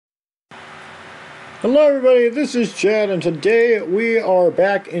Hello everybody, this is Chad, and today we are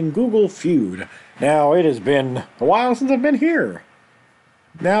back in Google Feud. Now, it has been a while since I've been here.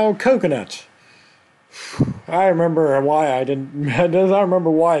 Now, coconut. I remember why I didn't... I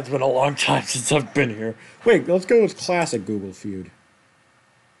remember why it's been a long time since I've been here. Wait, let's go with classic Google Feud.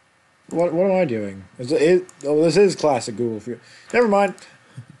 What am I doing? This is classic Google Feud. Never mind.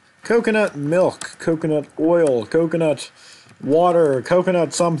 Coconut milk, coconut oil, coconut water,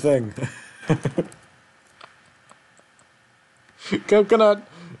 coconut something. Coconut...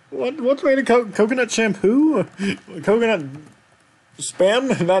 What's made of coconut shampoo? Coconut...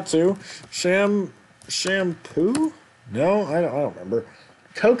 Spam? That too. Shampoo? No, I don't remember.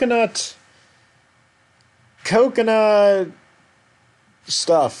 Coconut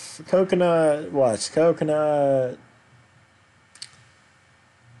stuff. Coconut what? Coconut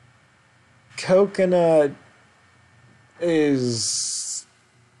is...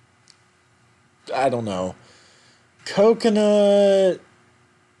 I don't know. Coconut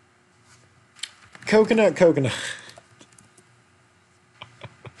coconut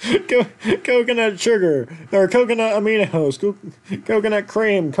sugar, or coconut aminos, coconut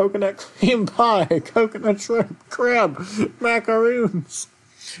cream pie, coconut shrimp, crab, macaroons,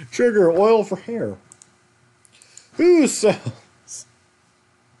 sugar, oil for hair. Who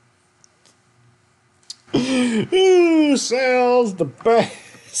sells the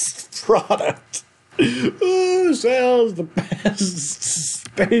best product? Who sells the best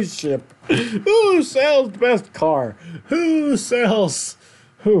spaceship? Who sells the best car? Who sells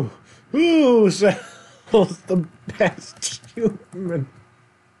the best human?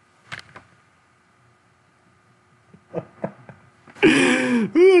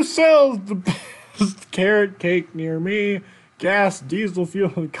 Who sells the best carrot cake near me? Gas, diesel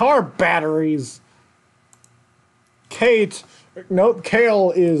fuel, car batteries. Kale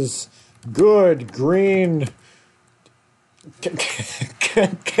is good, green.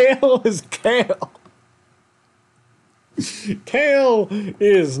 Kale is kale. Kale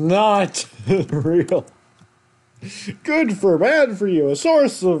is not real. Good for bad for you. A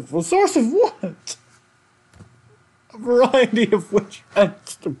source of what? A variety of which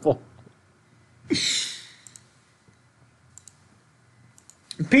vegetable?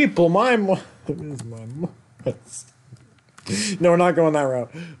 People, No, we're not going that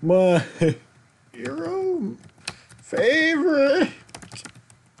route. My hero favorite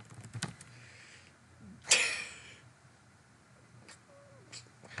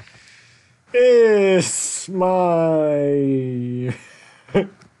is my...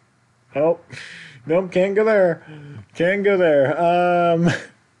 Help. Nope, can't go there.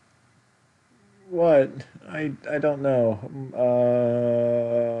 What? I don't know.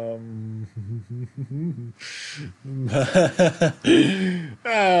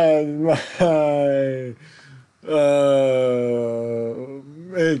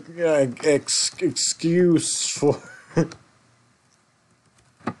 Excuse for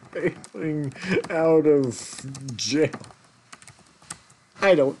bailing out of jail.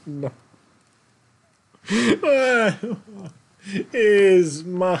 I don't know. Is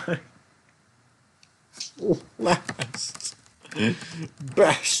my last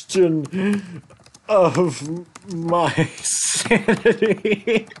bastion of my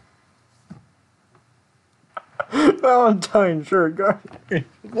sanity. Valentine shirt, guys.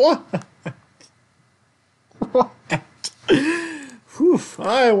 What? Whew,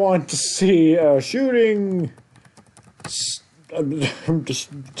 I want to see a shooting. Just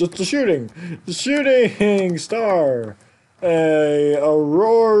a shooting. The shooting star. A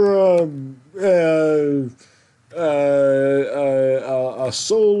aurora. A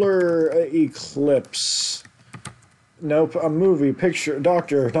solar eclipse. Nope, a movie, picture,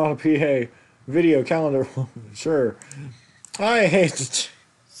 doctor, not a PA, video, calendar, sure. I hate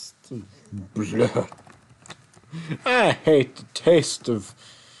the taste of blood. I hate the taste of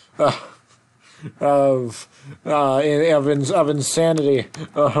insanity.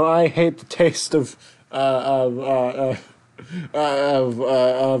 I hate the taste of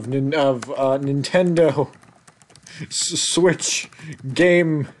Nintendo Switch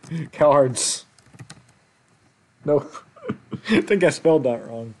game cards. Nope. I think I spelled that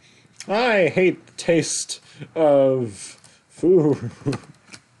wrong. I hate the taste of food,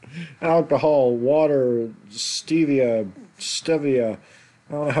 alcohol, water, stevia. I don't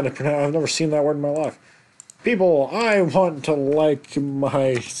know how to pronounce. I've never seen that word in my life. People, I want to like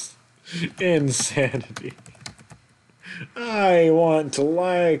my insanity. I want to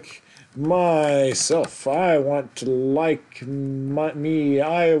like myself. I want to like me.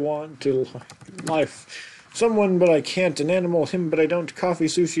 I want to like life. Someone, but I can't. An animal, him, but I don't. Coffee,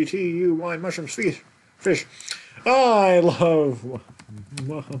 sushi, tea, you, wine, mushrooms, feet. Fish. I love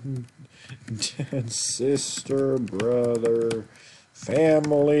mom, dad, sister, brother,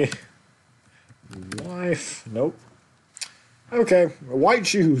 family, wife. Nope. Okay, white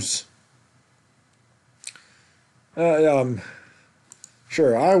shoes. Sure,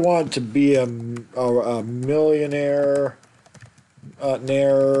 I want to be a millionaire,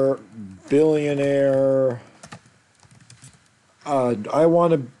 billionaire. I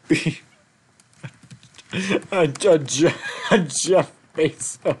want to be a Jeff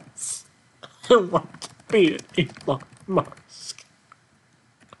Bezos. I want to be an Elon Musk.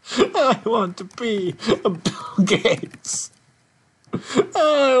 I want to be a Bill Gates.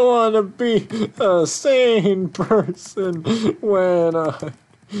 I want to be a sane person when I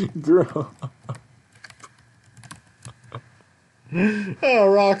grow up. Oh,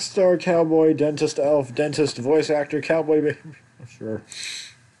 rock star, cowboy, dentist, elf, dentist, voice actor, cowboy, baby. Sure.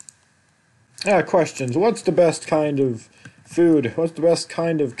 Questions. What's the best kind of food? What's the best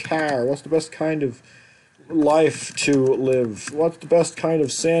kind of car? What's the best kind of life to live? What's the best kind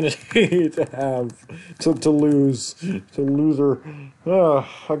of sanity to have? To lose? To loser?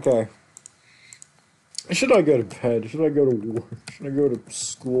 Okay. Should I go to bed? Should I go to work? Should I go to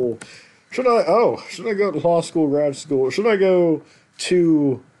school? Should I go to law school, grad school? Should I go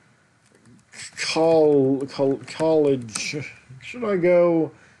to college? Should I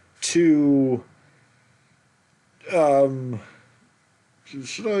go to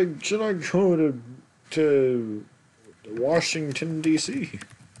should I go to Washington D.C.?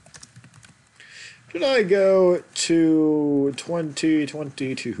 Should I go to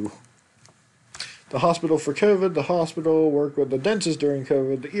 2022? The hospital for COVID, the hospital, work with the dentist during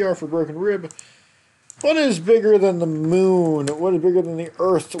COVID, the ER for broken rib. What is bigger than the moon? What is bigger than the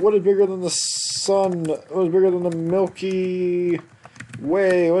earth? What is bigger than the sun? What is bigger than the Milky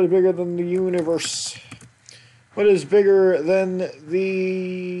Way? What is bigger than the universe? What is bigger than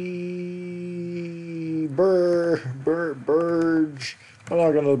the Burj? I'm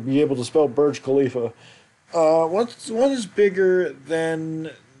not going to be able to spell Burj Khalifa. What is bigger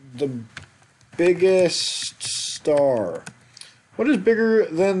than the biggest star? What is bigger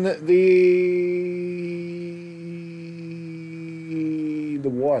than the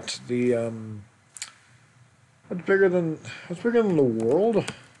what? What's bigger than the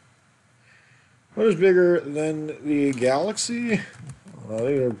world? What is bigger than the galaxy? Well,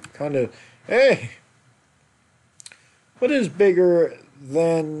 they are kind of. Hey, what is bigger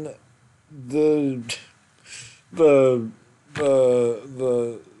than the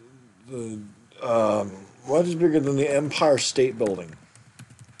what is bigger than the Empire State Building?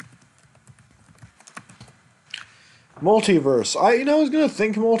 Multiverse. I was gonna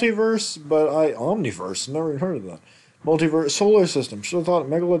think multiverse, but omniverse. Never even heard of that. Multiverse, solar system. Should have thought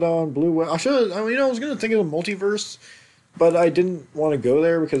Megalodon, Blue Whale. I was gonna think of the multiverse, but I didn't want to go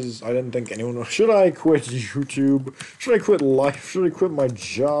there because I didn't think anyone would. Should I quit YouTube? Should I quit life? Should I quit my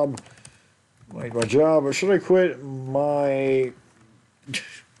job? My job? Or should I quit my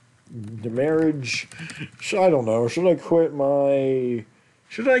the marriage? I don't know. Should I quit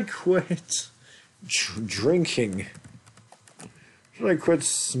drinking? Should I quit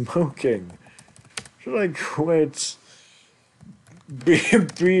smoking? Should I quit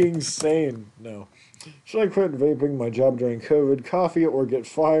being sane? No. Should I quit vaping, my job during COVID, coffee, or get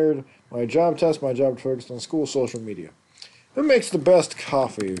fired? My job test, my job focused on school, social media. Who makes the best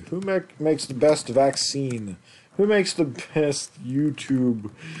coffee? Who makes the best vaccine? Who makes the best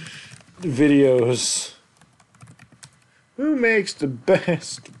YouTube videos? Who makes the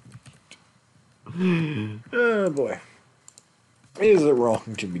best? Oh boy. Is it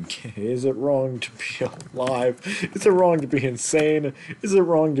wrong to be gay? Is it wrong to be alive? Is it wrong to be insane? Is it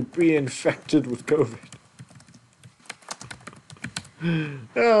wrong to be infected with COVID?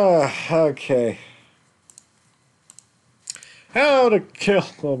 Okay. How to kill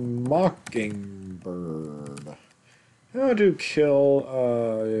a mockingbird. How to kill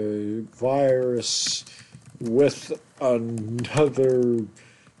a virus with another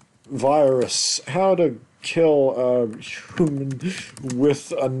virus. How to kill a human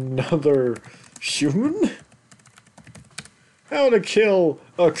with another human? How to kill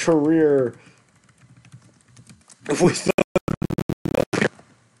a career with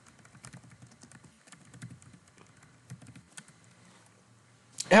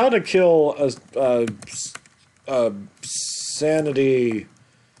how to kill a sanity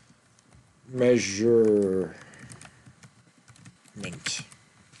measurement.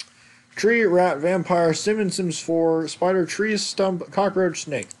 Tree, rat, vampire, Sims 4, spider, tree, stump, cockroach,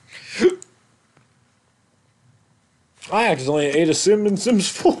 snake. I accidentally ate a Sims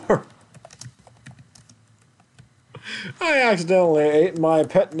 4. I accidentally ate my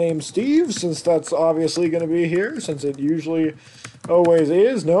pet named Steve, since that's obviously going to be here, since it usually always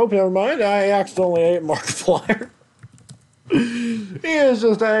is. Nope, never mind. I accidentally ate Markiplier. He was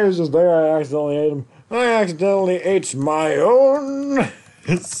just there. I accidentally ate him. I accidentally ate my own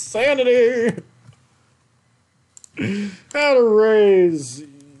sanity. How to raise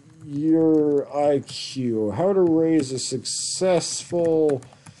your IQ. How to raise a successful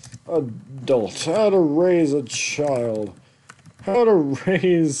adult. How to raise a child. How to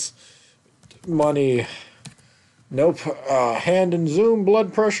raise money. Nope. Hand in Zoom,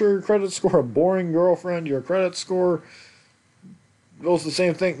 blood pressure, credit score, a boring girlfriend, your credit score. Both the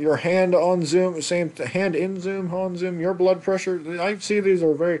same thing. Your hand on Zoom, same hand in Zoom, on Zoom, your blood pressure. I see these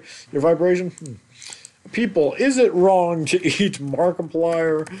are very, your vibration. People, is it wrong to eat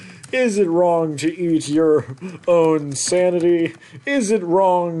Markiplier? Is it wrong to eat your own sanity? Is it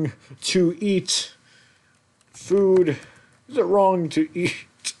wrong to eat food? Is it wrong to eat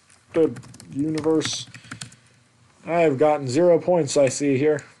the universe? I've gotten 0 points, I see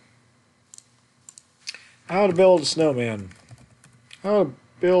here. How to build a snowman. How to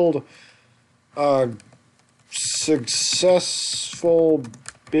build a successful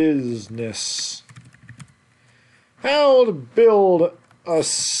business. How to build a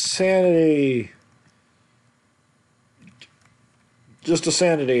sanity. Just a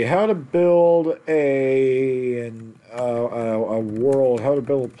sanity. How to build a world. How to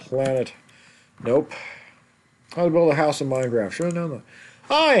build a planet. Nope. How to build a house in Minecraft. Should have known that.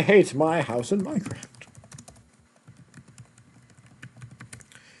 I hate my house in Minecraft.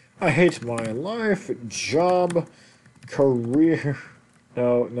 I hate my life, job, career.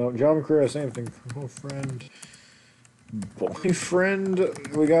 No, job and career, same thing. Girlfriend, boyfriend.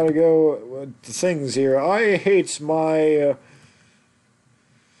 We gotta go with the things here. I hate my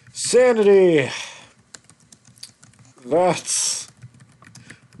sanity. That's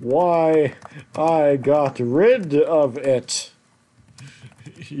why I got rid of it.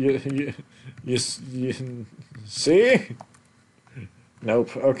 You see?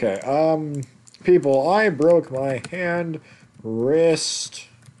 Nope. Okay. People, I broke my hand, wrist,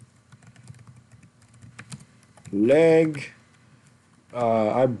 leg.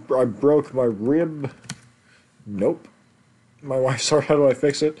 I broke my rib. Nope. My wife, sorry, how do I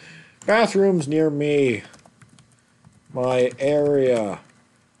fix it? Bathrooms near me. My area.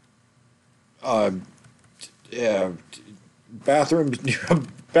 Yeah. Bathrooms near a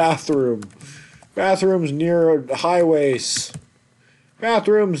bathroom. Bathrooms near highways.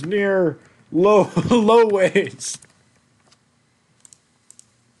 Bathrooms near low ways.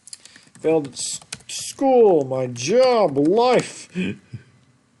 Failed at school, my job, life,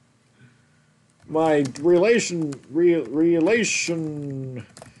 my relationship.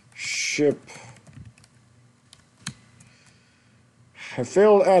 I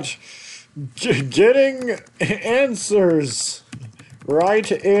failed at getting answers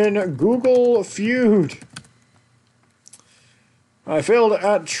right in Google Feud. I failed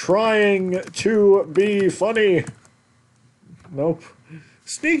at trying to be funny. Nope.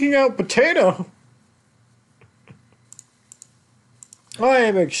 Sneaking out potato. I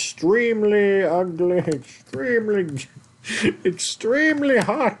am extremely ugly, extremely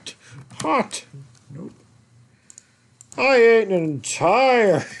hot. Nope. I ate an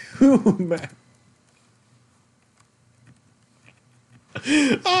entire human.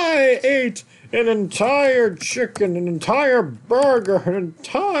 I ate an entire chicken, an entire burger, an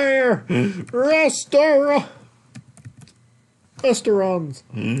entire restaurants.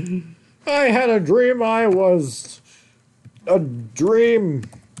 I had a dream I was a dream.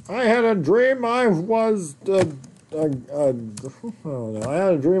 I had a dream I was oh no, I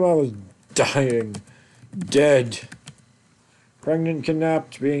had a dream I was dying, dead, pregnant,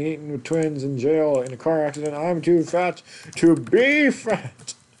 kidnapped, being eaten with twins, in jail, in a car accident. I'm too fat to be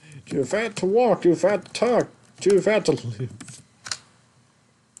fat. Too fat to walk, too fat to talk, too fat to live.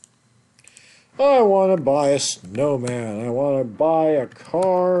 I want to buy a snowman. I want to buy a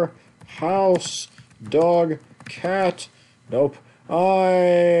car, house, dog, cat. Nope.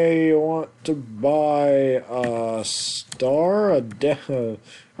 I want to buy a star, a Death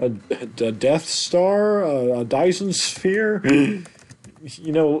Star, a Dyson Sphere.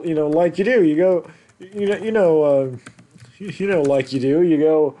 you know, like you do. You go, like you do. You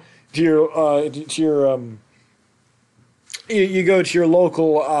go to your you go to your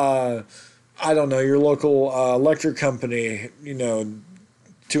local I don't know, your local electric company,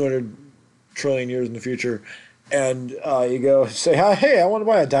 200 trillion years in the future, and you go say, hey, I want to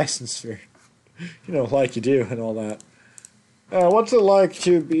buy a Dyson Sphere, like you do and all that. What's it like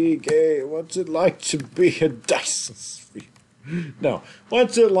to be gay? What's it like to be a Dyson sphere? No.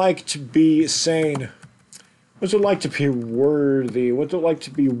 What's it like to be sane? What's it like to be worthy? What's it like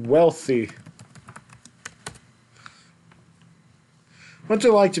to be wealthy? What's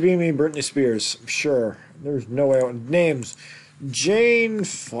it like to be me, Britney Spears? Sure. There's no way out. Names. Jane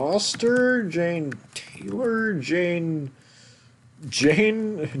Foster? Jane Taylor? Jane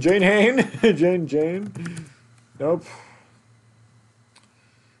Hain? Jane? Nope.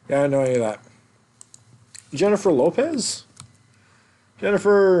 Yeah, I don't know any of that. Jennifer Lopez?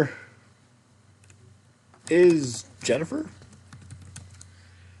 Jennifer is Jennifer?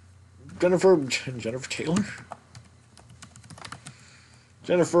 Jennifer Taylor?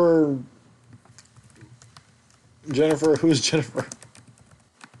 Jennifer, who's Jennifer?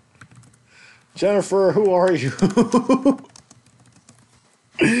 Jennifer, who are you?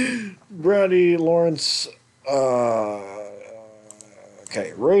 Brady Lawrence, okay,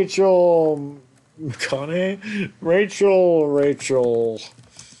 Rachel McConaughey? Rachel,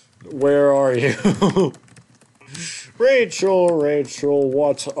 where are you? Rachel,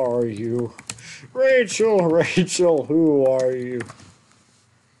 what are you? Rachel, who are you?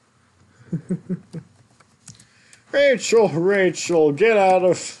 Rachel, get out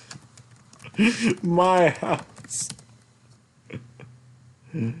of my house.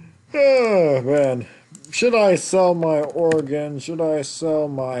 Oh, man. Should I sell my organ? Should I sell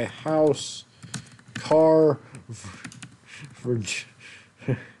my house, car,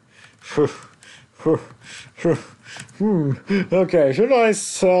 okay, should I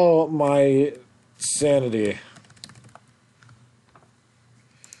sell my sanity?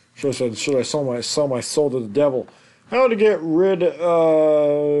 Should I sell my soul to the devil? How to get rid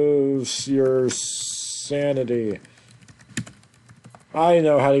of your sanity? I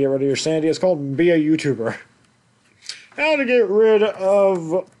know how to get rid of your sanity. It's called be a YouTuber. How to get rid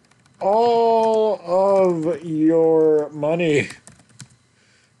of all of your money.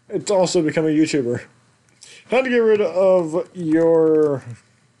 It's also become a YouTuber. How to get rid of your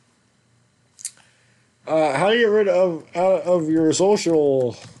how to get rid of out of your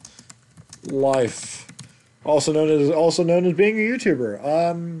social life, also known as being a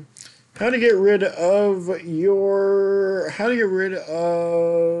YouTuber. How to get rid of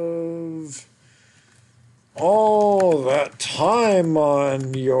all that time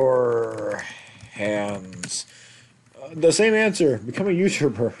on your hands. The same answer. Become a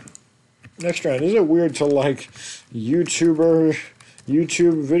YouTuber. Next round. Is it weird to like YouTube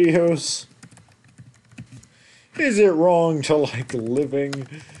videos? Is it wrong to like living?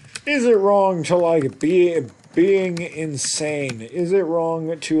 Is it wrong to like being insane? Is it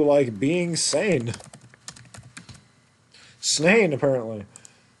wrong to like being sane? Snane, apparently.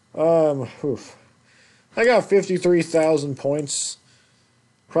 Oof. I got 53,000 points.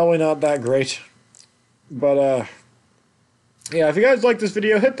 Probably not that great. But, yeah, if you guys like this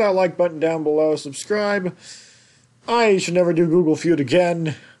video, hit that like button down below. Subscribe. I should never do Google Feud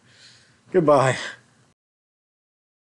again. Goodbye.